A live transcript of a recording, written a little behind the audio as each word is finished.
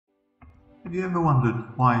Have you ever wondered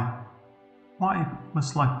why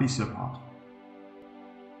must life be so hard?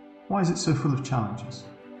 Why is it so full of challenges?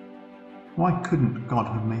 Why couldn't God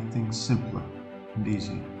have made things simpler and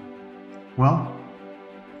easier? Well,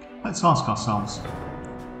 let's ask ourselves,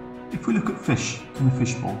 if we look at fish in a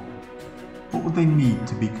fishbowl, what would they need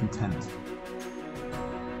to be content?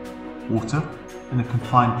 Water in a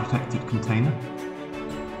confined protected container?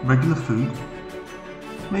 Regular food?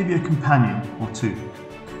 Maybe a companion or two?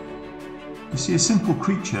 You see, a simple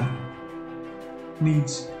creature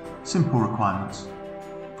needs simple requirements.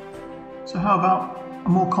 So how about a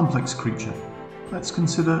more complex creature? Let's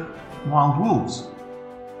consider wild wolves.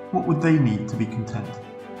 What would they need to be content?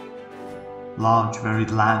 Large,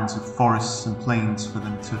 varied lands of forests and plains for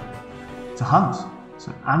them to hunt,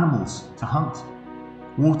 so animals to hunt,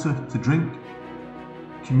 water to drink,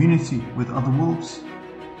 community with other wolves,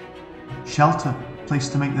 shelter, place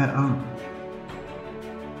to make their own.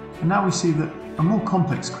 And now we see that a more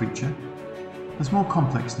complex creature has more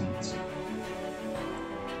complex needs.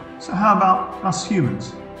 So how about us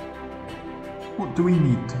humans? What do we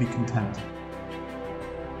need to be content?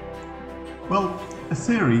 Well, a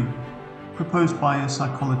theory proposed by a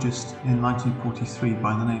psychologist in 1943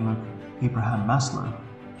 by the name of Abraham Maslow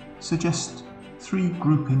suggests three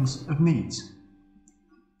groupings of needs.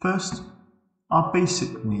 First, our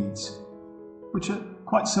basic needs, which are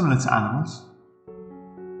quite similar to animals,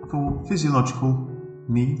 for physiological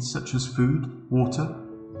needs such as food, water,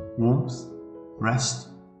 warmth, rest,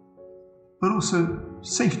 but also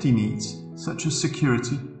safety needs such as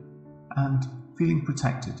security and feeling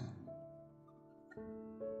protected.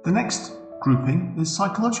 The next grouping is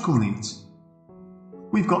psychological needs.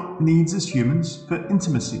 We've got needs as humans for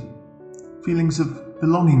intimacy, feelings of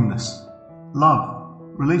belongingness, love,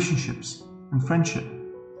 relationships and friendship.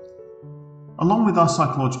 Along with our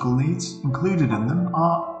psychological needs, included in them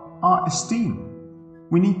are our esteem.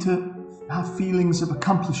 We need to have feelings of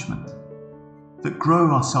accomplishment that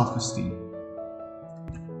grow our self-esteem.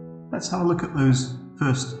 Let's have a look at those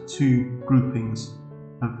first two groupings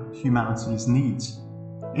of humanity's needs.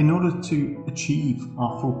 In order to achieve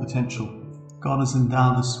our full potential, God has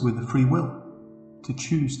endowed us with a free will to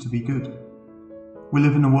choose to be good. We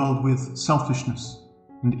live in a world with selfishness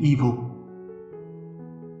and evil,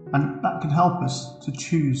 and that can help us to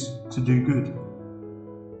choose to do good,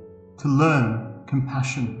 to learn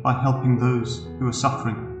compassion by helping those who are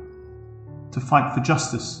suffering, to fight for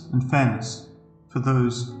justice and fairness for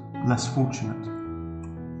those less fortunate.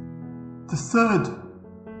 The third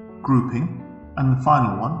grouping, and the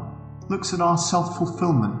final one, looks at our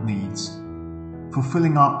self-fulfillment needs,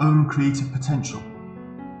 fulfilling our own creative potential,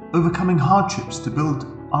 overcoming hardships to build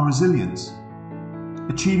our resilience,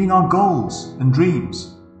 achieving our goals and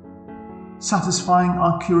dreams, satisfying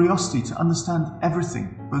our curiosity to understand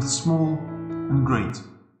everything, both small and great.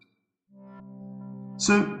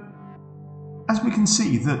 So, as we can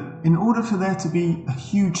see that in order for there to be a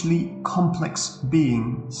hugely complex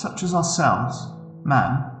being such as ourselves,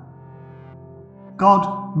 man,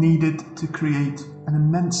 God needed to create an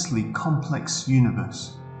immensely complex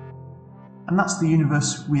universe. And that's the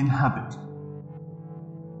universe we inhabit.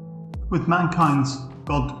 With mankind's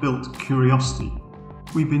God-built curiosity,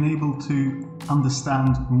 we've been able to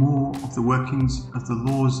understand more of the workings of the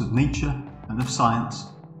laws of nature and of science,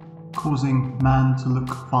 causing man to look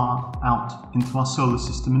far out into our solar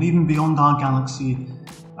system and even beyond our galaxy,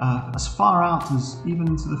 as far out as even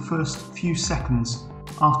into the first few seconds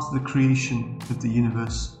after the creation of the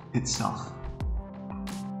universe itself.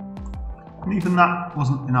 And even that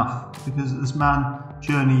wasn't enough, because as man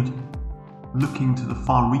journeyed looking to the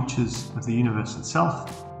far reaches of the universe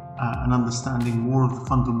itself, and understanding more of the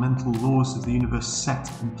fundamental laws of the universe set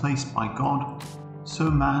in place by God,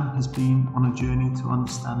 so man has been on a journey to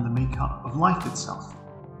understand the makeup of life itself,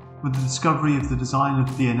 with the discovery of the design of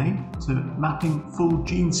DNA to mapping full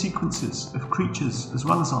gene sequences of creatures as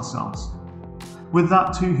well as ourselves. With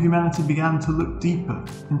that too, humanity began to look deeper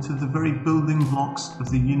into the very building blocks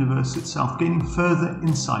of the universe itself, gaining further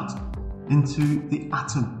insight into the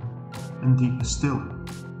atom, and deeper still.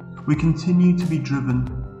 We continue to be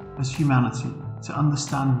driven as humanity to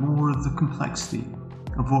understand more of the complexity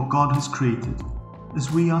of what God has created,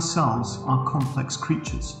 as we ourselves are complex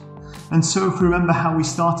creatures. And so if we remember how we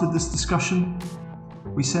started this discussion,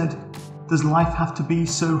 we said, does life have to be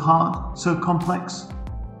so hard, so complex?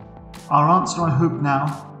 Our answer, I hope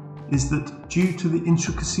now, is that due to the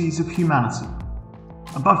intricacies of humanity,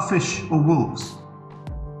 above fish or wolves,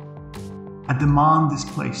 a demand is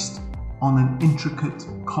placed on an intricate,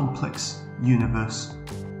 complex universe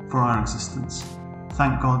for our existence.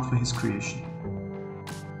 Thank God for His creation.